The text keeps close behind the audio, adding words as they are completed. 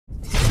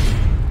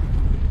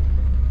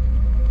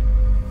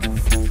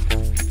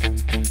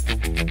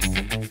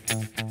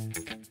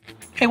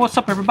Hey, what's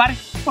up everybody?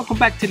 Welcome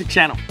back to the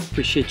channel.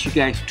 Appreciate you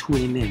guys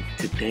tuning in.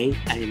 Today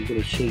I am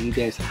going to show you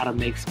guys how to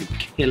make some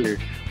killer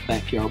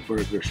backyard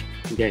burgers.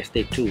 You guys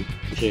stay tuned.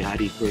 I'll show you how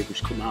these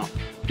burgers come out.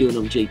 Doing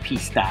them JP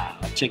style.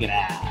 Check it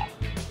out.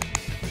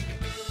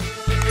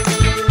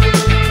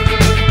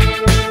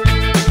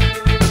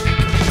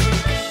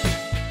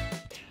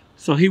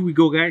 So here we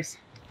go, guys.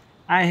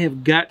 I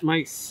have got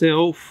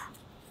myself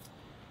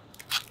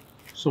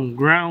some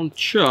ground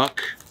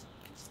chuck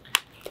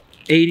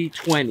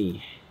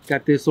 80/20.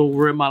 Got this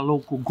over at my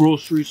local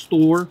grocery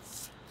store.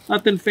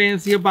 Nothing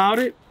fancy about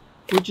it.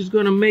 We're just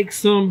gonna make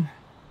some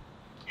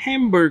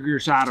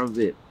hamburgers out of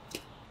it.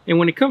 And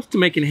when it comes to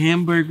making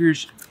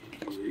hamburgers,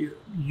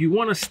 you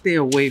want to stay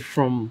away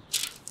from,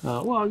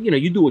 well, you know,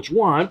 you do what you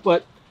want,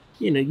 but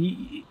you know,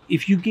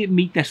 if you get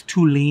meat that's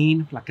too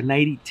lean, like a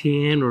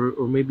 90/10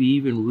 or maybe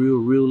even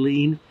real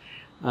lean,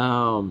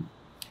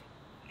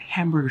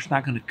 hamburger's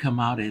not gonna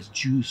come out as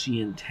juicy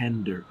and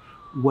tender.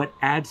 What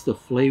adds the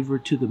flavor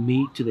to the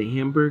meat, to the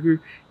hamburger,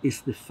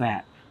 is the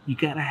fat. You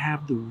gotta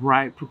have the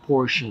right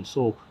proportion.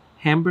 So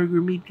hamburger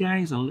meat,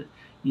 guys,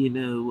 you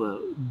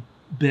know,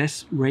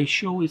 best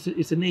ratio is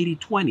an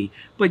 80/20.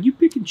 But you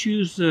pick and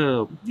choose,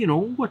 you know,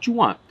 what you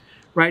want.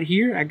 Right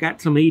here, I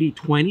got some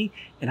 80/20,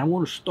 and I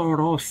want to start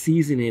off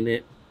seasoning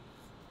it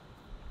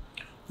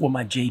with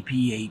my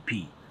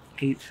J.P.BBQ.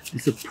 Okay,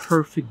 this is a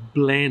perfect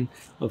blend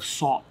of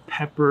salt,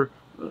 pepper,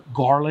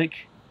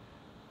 garlic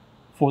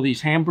for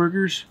these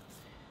hamburgers.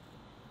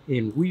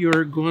 And we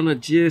are gonna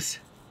just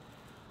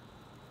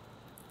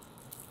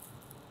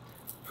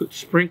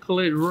sprinkle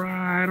it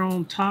right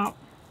on top,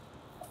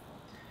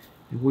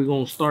 and we're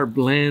gonna start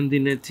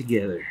blending it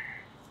together.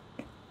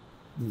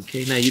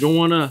 Okay, now you don't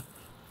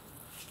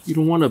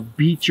wanna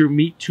beat your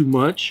meat too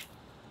much.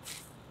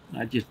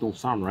 That just don't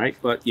sound right,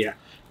 but yeah,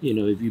 you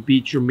know, if you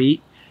beat your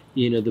meat,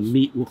 you know, the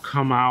meat will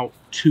come out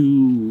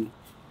to,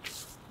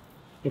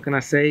 what can I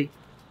say,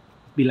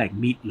 be like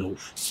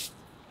meatloaf.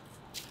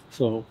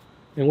 So,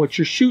 and what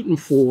you're shooting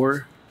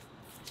for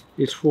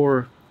is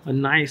for a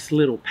nice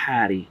little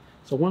patty.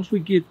 So once we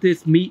get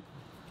this meat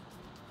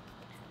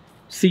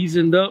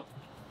seasoned up,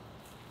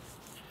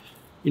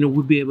 you know,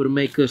 we'll be able to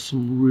make us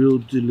some real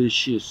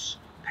delicious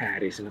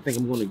patties. And I think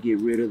I'm going to get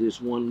rid of this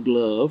one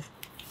glove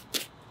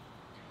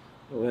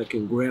so I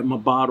can grab my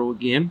bottle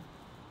again.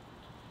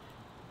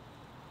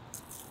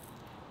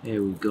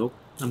 There we go.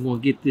 I'm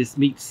going to get this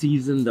meat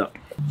seasoned up.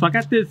 So I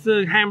got this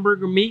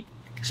hamburger meat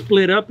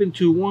split up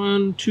into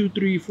 1, 2,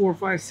 3, 4,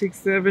 5, 6,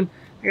 7.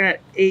 I got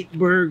 8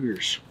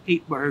 burgers.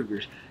 8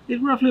 burgers.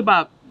 It's roughly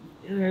about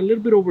a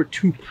little bit over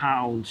 2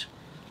 pounds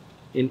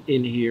in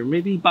here.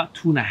 Maybe about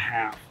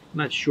 2.5.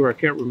 Not sure. I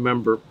can't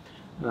remember.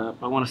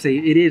 I want to say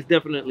it is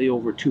definitely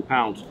over 2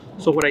 pounds.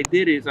 So what I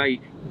did is I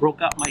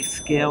broke out my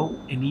scale,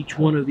 and each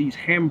one of these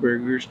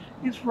hamburgers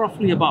is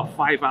roughly about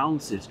 5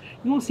 ounces.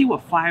 You want to see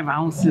what 5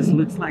 ounces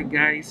looks like,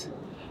 guys?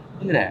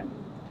 Look at that.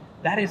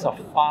 That is a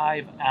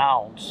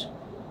 5-ounce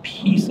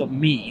piece of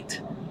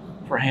meat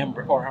for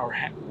hamburger, or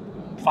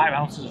 5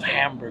 ounces of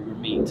hamburger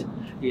meat.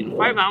 You know,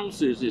 5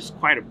 ounces is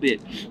quite a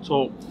bit.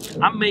 So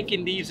I'm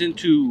making these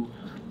into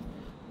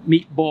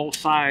meatball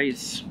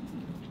size.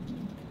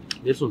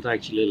 This one's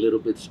actually a little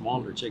bit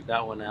smaller. Check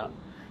that one out.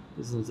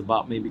 This one's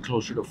about maybe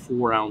closer to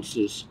 4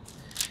 ounces.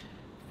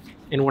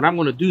 And what I'm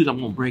going to do is I'm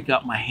going to break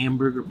out my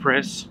hamburger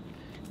press.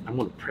 I'm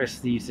going to press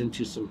these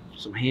into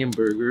some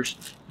hamburgers.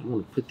 I'm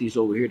going to put these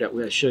over here. That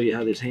way I show you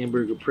how this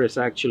hamburger press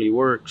actually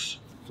works.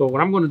 So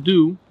what I'm going to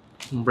do,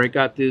 I'm going to break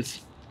out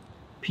this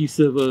piece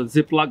of a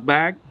Ziploc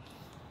bag.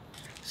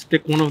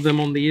 Stick one of them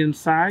on the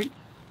inside.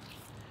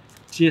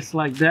 Just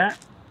like that.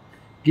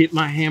 Get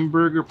my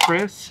hamburger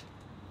press.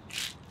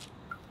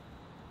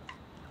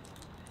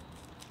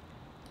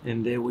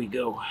 And there we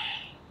go.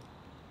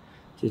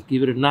 Just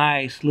give it a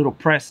nice little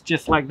press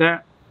just like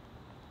that.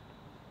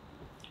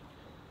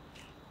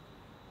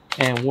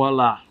 And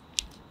voila.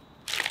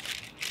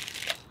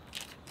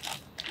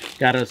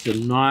 Got us a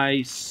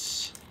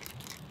nice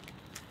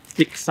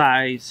thick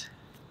size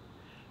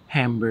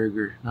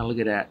hamburger. Now look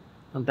at that.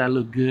 Doesn't that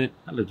look good?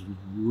 That looks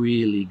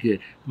really good.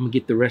 I'm gonna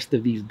get the rest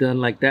of these done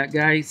like that,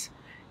 guys.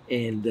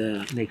 And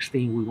next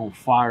thing, we're gonna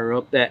fire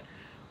up that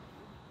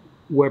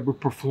Weber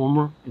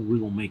Performer, and we're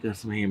gonna make us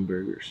some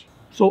hamburgers.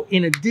 So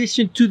in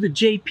addition to the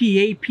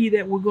J.P.BBQ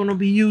that we're gonna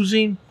be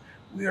using,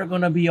 we are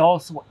gonna be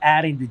also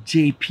adding the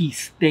J.P.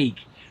 steak.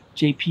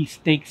 J.P.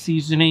 steak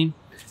seasoning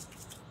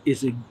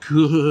is a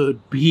good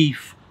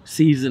beef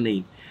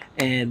seasoning,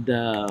 and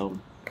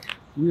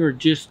we are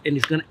just, and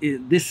it's gonna,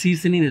 this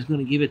seasoning is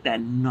gonna give it that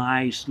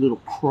nice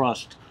little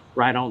crust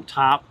right on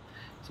top.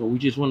 So we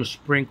just want to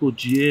sprinkle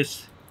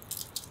just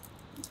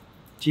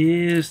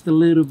a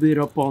little bit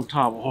up on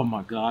top. Oh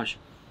my gosh.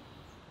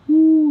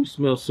 Ooh,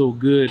 smells so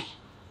good.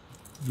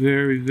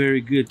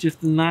 Very good.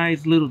 Just a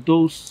nice little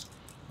dose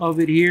of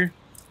it here.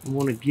 I'm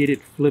going to get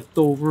it flipped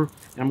over.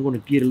 And I'm going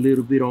to get a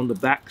little bit on the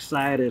back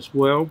side as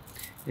well.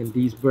 And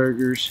these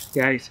burgers,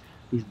 guys,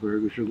 these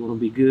burgers are going to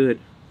be good.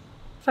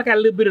 So I got a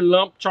little bit of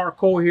lump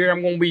charcoal here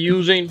I'm going to be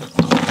using.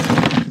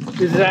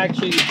 This is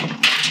actually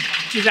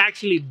which is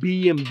actually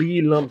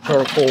B&B lump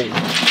charcoal.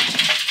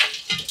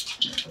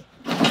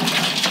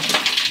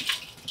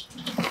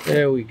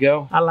 There we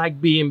go. I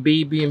like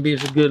B&B. B&B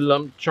is a good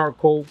lump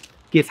charcoal.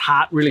 Gets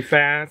hot really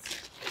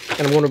fast.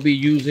 And I'm going to be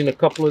using a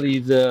couple of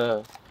these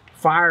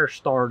fire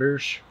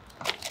starters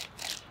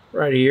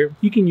right here.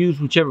 You can use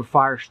whichever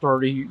fire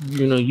starter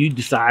you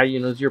decide.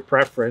 It's your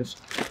preference.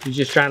 You're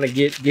just trying to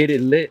get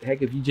it lit.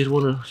 Heck, if you just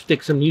want to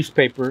stick some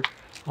newspaper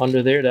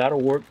under there, that'll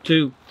work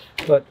too.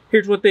 But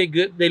here's what they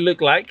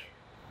look like.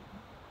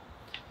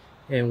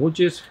 And we'll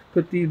just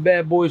put these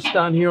bad boys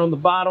down here on the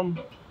bottom.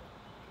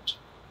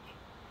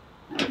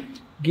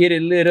 Get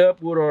it lit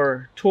up with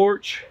our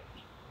torch.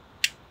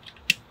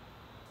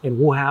 And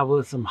we'll have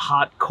us some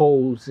hot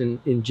coals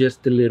in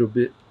just a little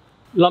bit.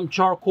 Lump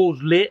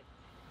charcoal's lit.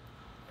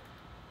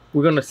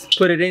 We're gonna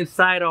put it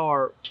inside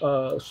our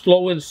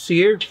slow and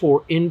sear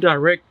for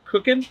indirect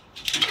cooking.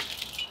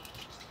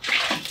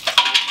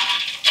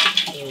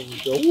 There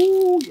we go.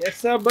 Ooh, yes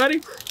sir,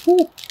 buddy.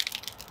 Ooh.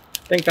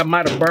 Think I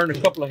might have burned a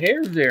couple of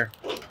hairs there.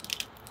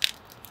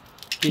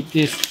 Get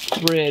this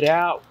spread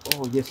out.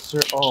 Oh yes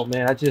sir. Oh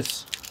man,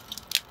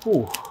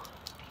 ooh,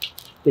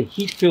 the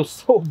heat feels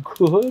so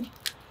good.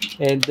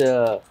 And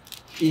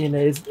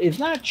it's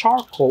not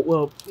charcoal.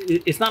 Well,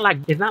 it's not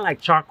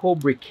like charcoal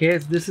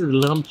briquettes. This is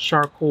lump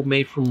charcoal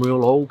made from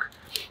real oak.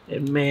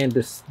 And man,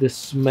 this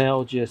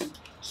smell just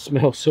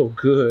smells so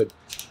good.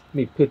 Let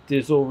me put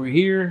this over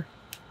here.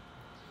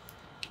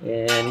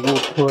 And we'll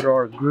put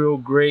our grill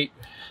grate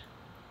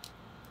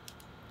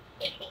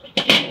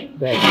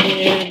back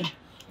in.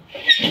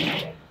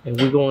 And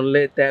we're gonna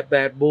let that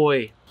bad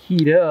boy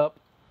heat up.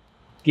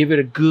 Give it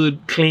a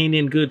good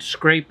cleaning, good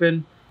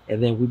scraping.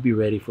 And then we'll be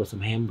ready for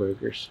some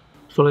hamburgers.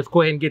 So let's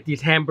go ahead and get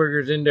these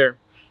hamburgers in there.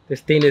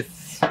 This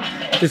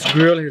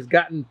grill has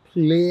gotten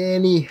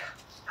plenty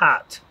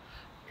hot.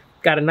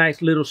 Got a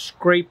nice little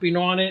scraping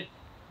on it.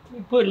 Let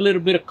me put a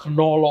little bit of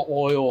canola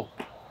oil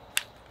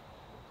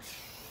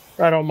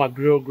right on my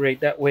grill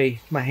grate. That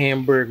way my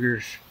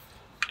hamburgers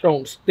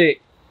don't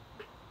stick.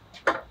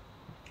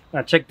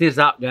 Now check this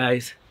out,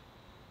 guys.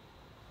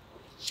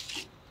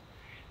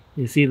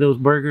 You see those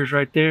burgers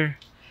right there?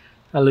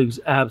 That looks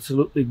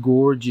absolutely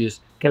gorgeous.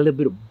 Got a little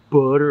bit of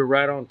butter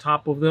right on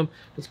top of them.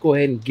 Let's go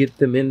ahead and get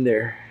them in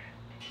there.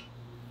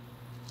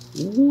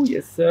 Ooh,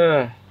 yes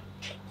sir.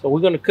 So we're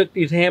gonna cook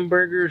these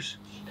hamburgers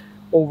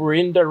over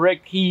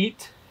indirect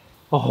heat.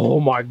 Oh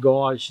my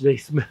gosh, they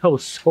smell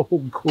so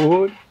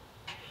good.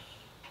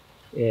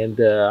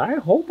 And I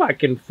hope I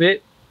can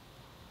fit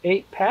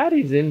 8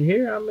 patties in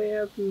here. I may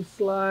have to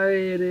slide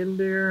it in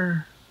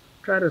there.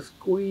 Try to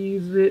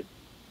squeeze it.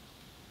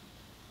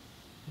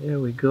 There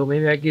we go.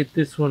 Maybe I get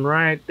this one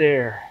right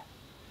there.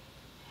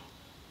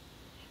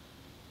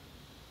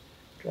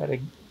 Try to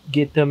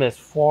get them as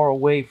far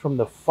away from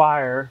the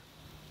fire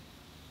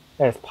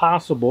as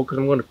possible because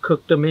I'm going to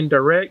cook them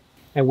indirect.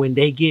 And when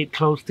they get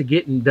close to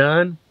getting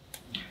done,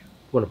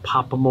 I'm going to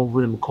pop them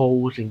over them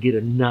coals and get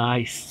a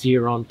nice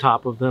sear on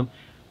top of them.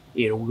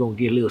 We're going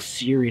to get a little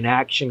searing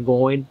action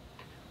going.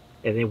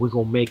 And then we're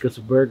going to make us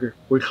a burger.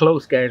 We're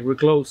close, guys. We're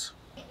close.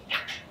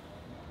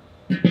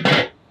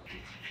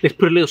 Let's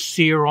put a little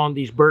sear on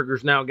these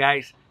burgers now,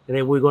 guys. And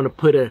then we're going to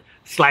put a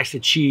slice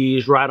of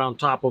cheese right on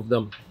top of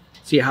them.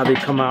 See how they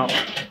come out.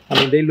 I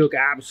mean, they look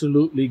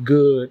absolutely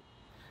good.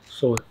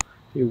 So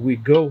here we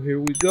go. Here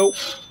we go.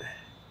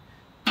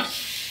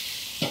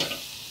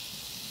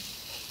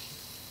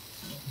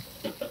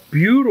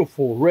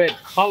 Beautiful red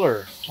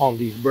color on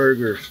these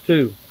burgers,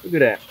 too. Look at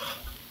that.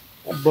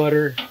 That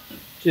butter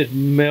just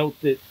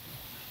melted.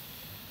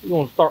 We're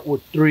going to start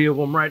with 3 of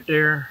them right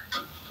there.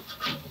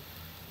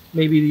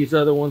 Maybe these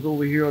other ones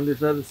over here on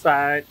this other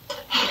side.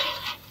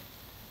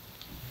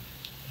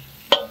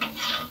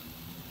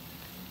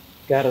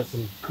 Got us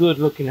some good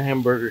looking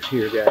hamburgers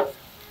here, guys.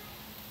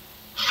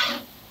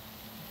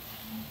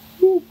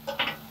 Woo.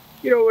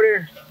 Get over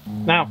there.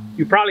 Now,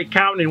 you're probably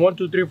counting 1,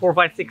 2, 3, 4,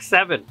 5, 6,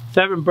 7.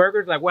 7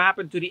 burgers. Like, what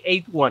happened to the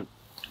 8th one?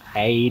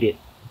 I ate it.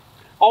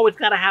 Always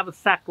got to have a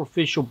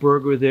sacrificial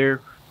burger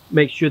there.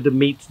 Make sure the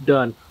meat's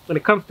done. When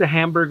it comes to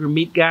hamburger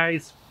meat,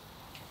 guys,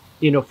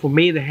 for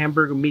me, the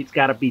hamburger meat's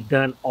got to be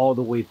done all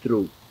the way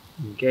through,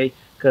 okay?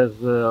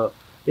 Because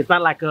it's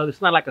not like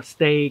a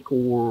steak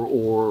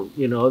or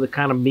other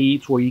kind of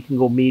meats where you can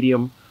go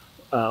medium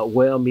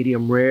well,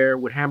 medium rare.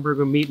 With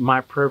hamburger meat,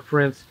 my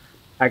preference,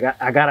 I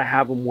gotta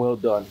have them well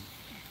done.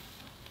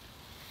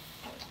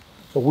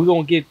 So we're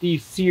gonna get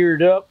these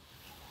seared up.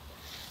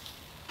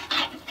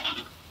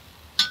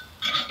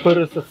 Put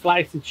us a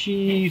slice of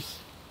cheese.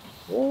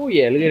 Oh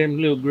yeah, look at them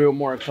little grill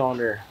marks on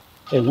there.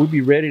 And we'll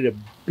be ready to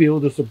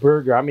build us a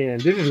burger. I mean,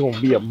 this is gonna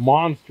be a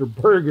monster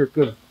burger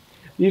because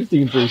these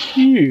things are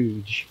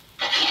huge.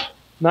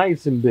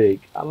 Nice and big.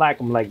 I like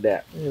them like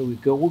that. There we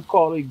go. We'll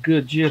call it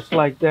good just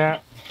like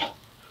that.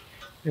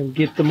 And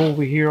get them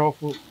over here off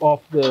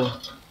to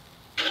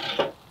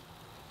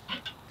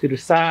the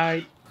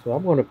side. So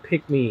I'm gonna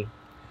pick me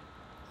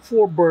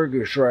 4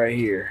 burgers right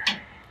here.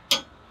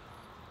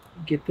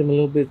 Get them a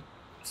little bit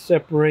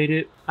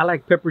separated. I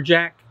like pepper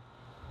jack.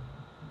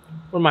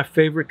 one of my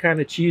favorite kind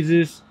of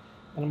cheeses.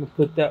 And I'm gonna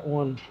put that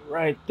one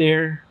right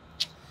there.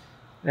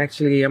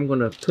 Actually, I'm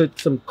gonna put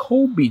some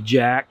Colby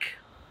Jack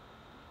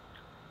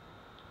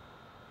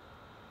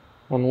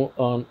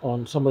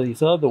on some of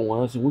these other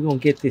ones, and we're gonna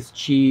get this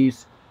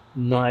cheese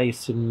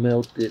nice and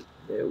melted.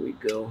 There we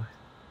go.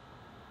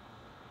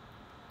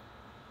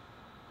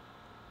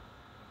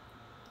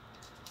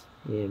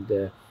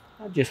 And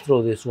I'll just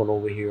throw this one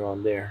over here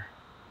on there.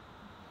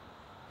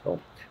 So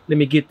let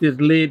me get this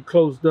lid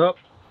closed up,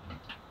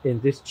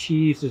 and this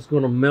cheese is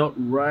gonna melt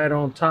right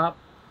on top.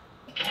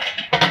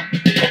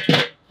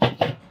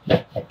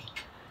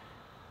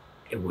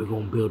 And we're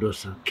gonna build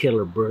us a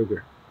killer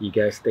burger. You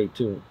guys stay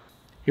tuned.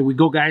 Here we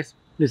go, guys.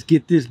 Let's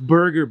get this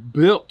burger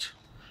built.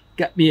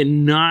 Got me a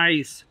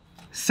nice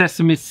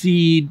sesame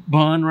seed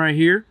bun right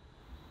here.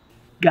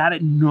 Got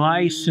it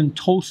nice and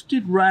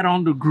toasted right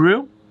on the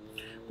grill.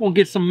 Gonna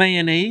get some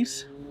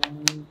mayonnaise.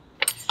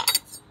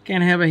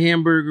 Can't have a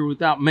hamburger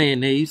without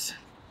mayonnaise.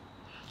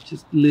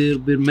 Just a little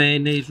bit of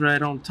mayonnaise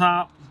right on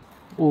top.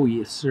 Oh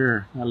yes,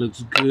 sir. That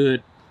looks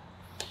good.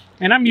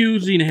 And I'm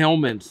using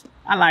Hellmann's.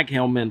 I like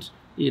Hellmann's.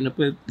 You know,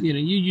 but you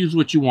use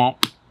what you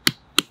want.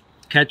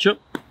 Ketchup.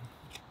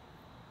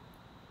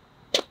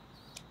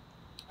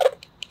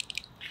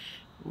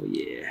 Oh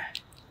yeah.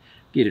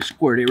 Get it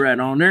squirted right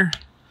on there.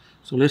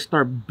 So let's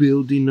start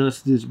building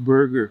us this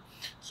burger.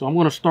 So I'm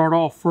gonna start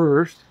off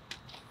first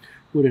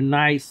with a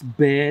nice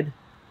bed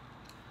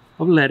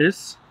of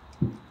lettuce.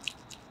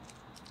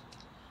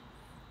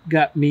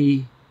 Got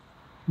me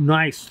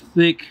nice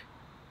thick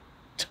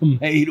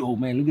tomato.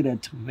 Man, look at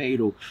that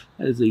tomato.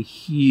 That is a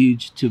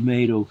huge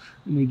tomato.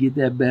 Let me get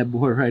that bad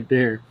boy right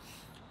there.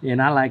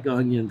 And I like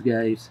onions,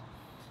 guys.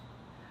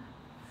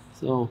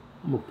 So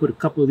I'm gonna put a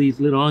couple of these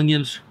little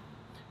onions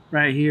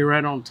right here,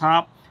 right on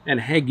top. And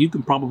heck, you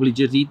can probably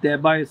just eat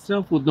that by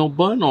itself with no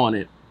bun on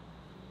it.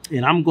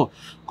 And I'm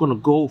gonna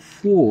go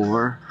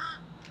for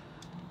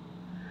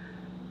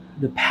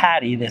the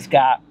patty that's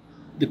got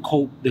the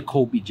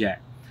Colby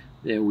Jack.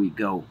 There we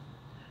go.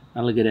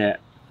 Now look at that.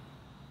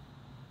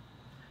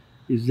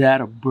 Is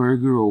that a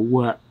burger or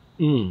what?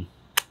 Man,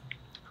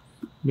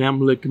 I'm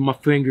licking my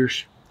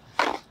fingers.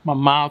 My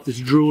mouth is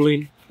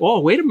drooling. Oh,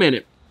 wait a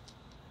minute.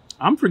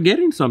 I'm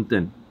forgetting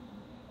something.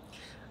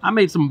 I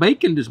made some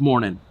bacon this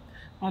morning.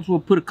 Might as well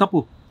put a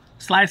couple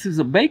slices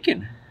of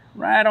bacon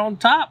right on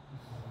top.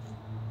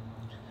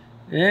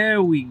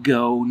 There we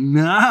go.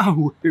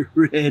 Now we're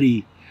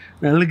ready.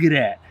 Now look at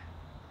that.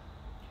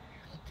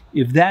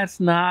 If that's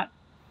not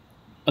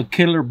a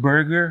killer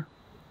burger,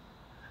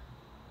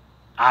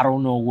 I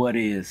don't know what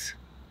is.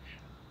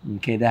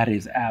 Okay, that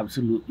is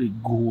absolutely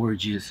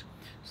gorgeous.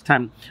 It's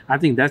time. I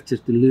think that's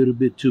just a little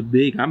bit too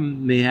big. I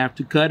may have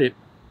to cut it.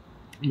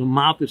 My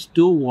mouth is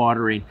still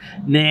watering.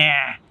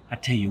 Nah, I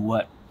tell you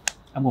what,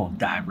 I'm gonna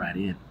dive right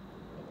in.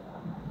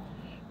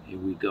 Here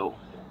we go.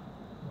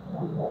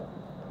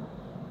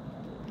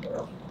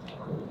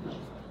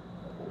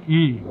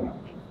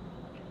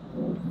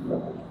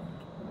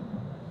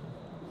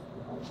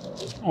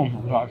 Oh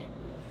my gosh.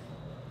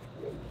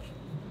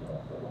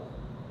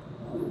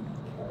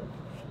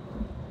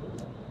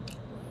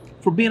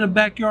 For being a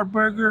backyard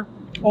burger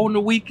on the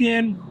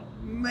weekend,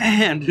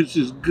 man, this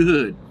is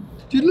good.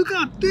 Dude, look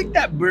how thick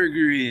that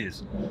burger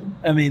is.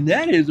 I mean,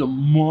 that is a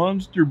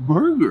monster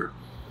burger.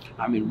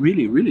 I mean,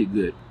 really, really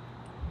good.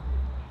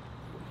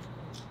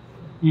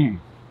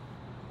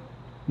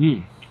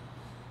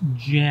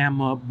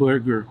 Jam up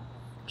burger,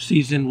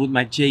 seasoned with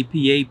my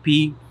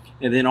J.P.BBQ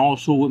and then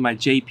also with my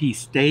J.P.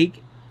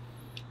 steak.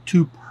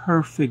 Two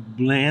perfect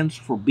blends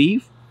for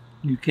beef.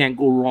 You can't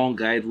go wrong,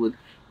 guys,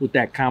 with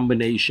that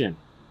combination.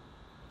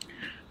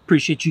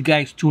 Appreciate you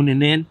guys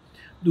tuning in.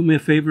 Do me a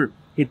favor,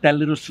 hit that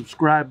little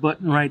subscribe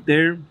button right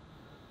there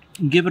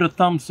and give it a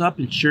thumbs up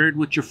and share it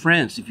with your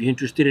friends. If you're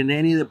interested in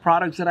any of the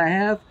products that I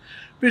have,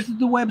 visit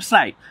the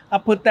website. I'll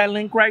put that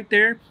link right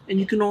there, and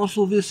you can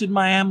also visit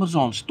my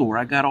Amazon store.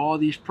 I got all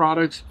these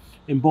products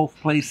in both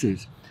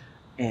places.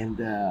 And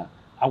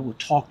I will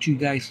talk to you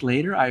guys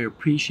later. I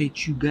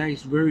appreciate you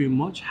guys very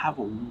much. Have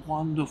a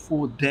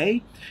wonderful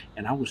day,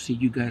 and I will see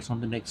you guys on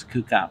the next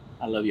cookout.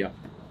 I love y'all.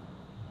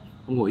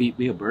 I'm gonna eat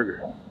me a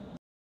burger.